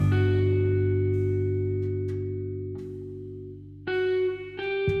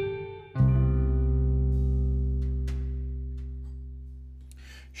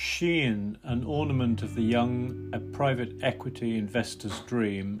Shein, an ornament of the young, a private equity investor's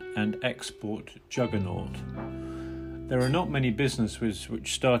dream and export juggernaut. There are not many businesses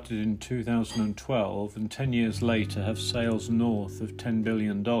which started in 2012 and 10 years later have sales north of $10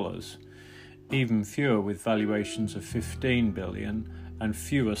 billion, even fewer with valuations of $15 billion and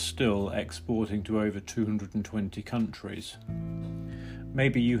fewer still exporting to over 220 countries.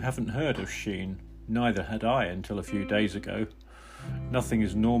 Maybe you haven't heard of Shein, neither had I until a few days ago. Nothing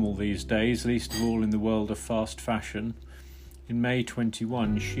is normal these days, least of all in the world of fast fashion. In May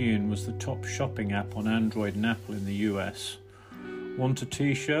 21, Shein was the top shopping app on Android and Apple in the US. Want a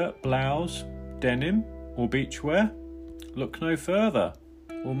t-shirt, blouse, denim, or beachwear? Look no further.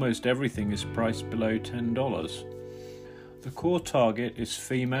 Almost everything is priced below $10. The core target is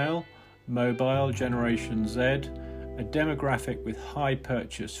female, mobile, Generation Z, a demographic with high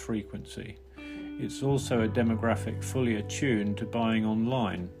purchase frequency. It's also a demographic fully attuned to buying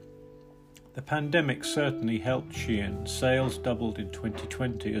online. The pandemic certainly helped Shein. Sales doubled in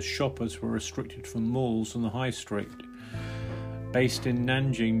 2020 as shoppers were restricted from malls and the high street. Based in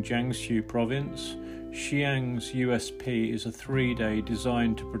Nanjing, Jiangsu province, Shein's USP is a 3-day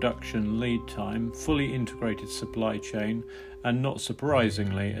design to production lead time, fully integrated supply chain, and not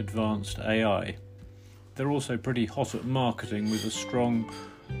surprisingly, advanced AI. They're also pretty hot at marketing with a strong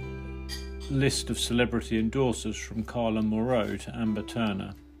list of celebrity endorsers from Carla Moreau to Amber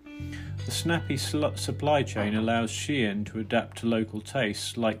Turner. The snappy supply chain allows Shein to adapt to local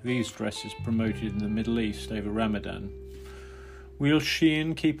tastes, like these dresses promoted in the Middle East over Ramadan. Will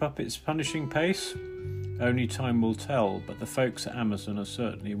Shein keep up its punishing pace? Only time will tell, but the folks at Amazon are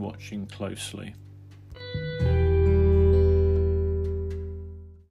certainly watching closely.